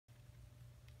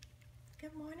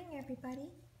Good morning,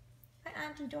 everybody. My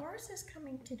Auntie Doris is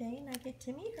coming today, and I get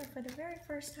to meet her for the very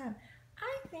first time.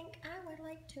 I think I would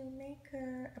like to make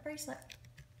her a bracelet.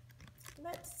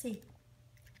 Let's see.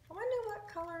 I wonder what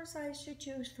colors I should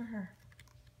choose for her.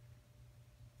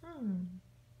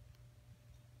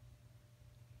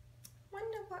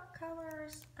 Wonder what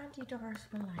colors Auntie Doris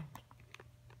will like.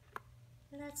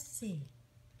 Let's see.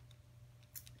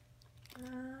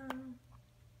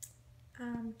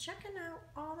 I'm checking out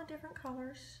all the different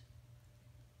colors,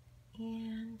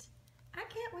 and I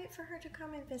can't wait for her to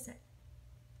come and visit.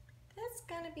 That's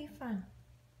gonna be fun.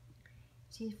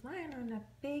 She's flying on a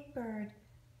big bird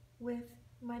with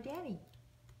my daddy.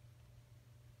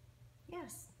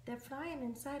 Yes, they're flying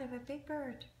inside of a big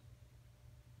bird,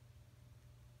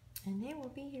 and they will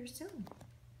be here soon.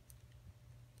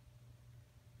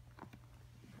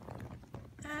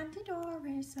 Auntie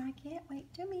Doris, I can't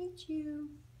wait to meet you.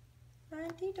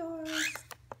 Auntie Doris.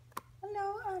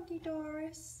 Hello, Auntie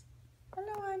Doris.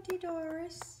 Hello, Auntie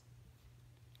Doris.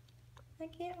 I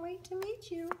can't wait to meet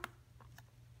you.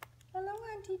 Hello,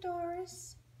 Auntie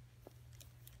Doris.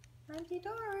 Auntie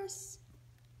Doris.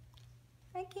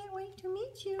 I can't wait to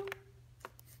meet you.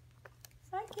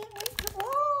 I can't wait to...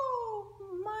 Oh!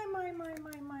 My.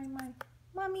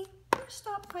 Mommy,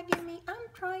 stop bugging me. I'm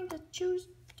trying to choose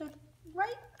the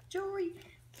right jewelry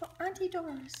for Auntie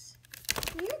Doris.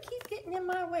 You keep getting in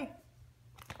my way.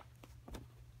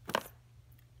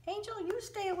 Angel, you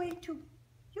stay away too.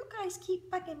 You guys keep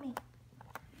bugging me.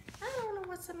 I don't know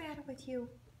what's the matter with you.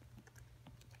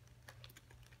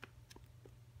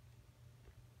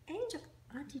 Angel,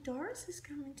 Auntie Doris is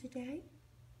coming today.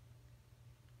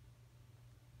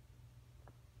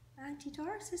 Auntie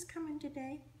Doris is coming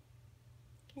today.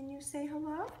 Can you say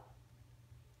hello?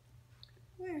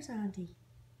 Where's Auntie?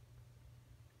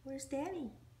 Where's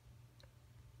Daddy?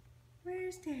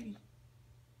 Where's Daddy?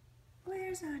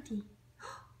 Where's Auntie?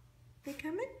 They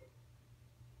coming?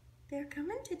 They're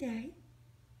coming today.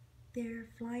 They're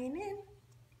flying in.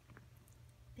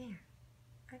 There.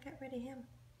 I got rid of him.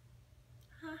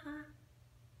 Ha ha.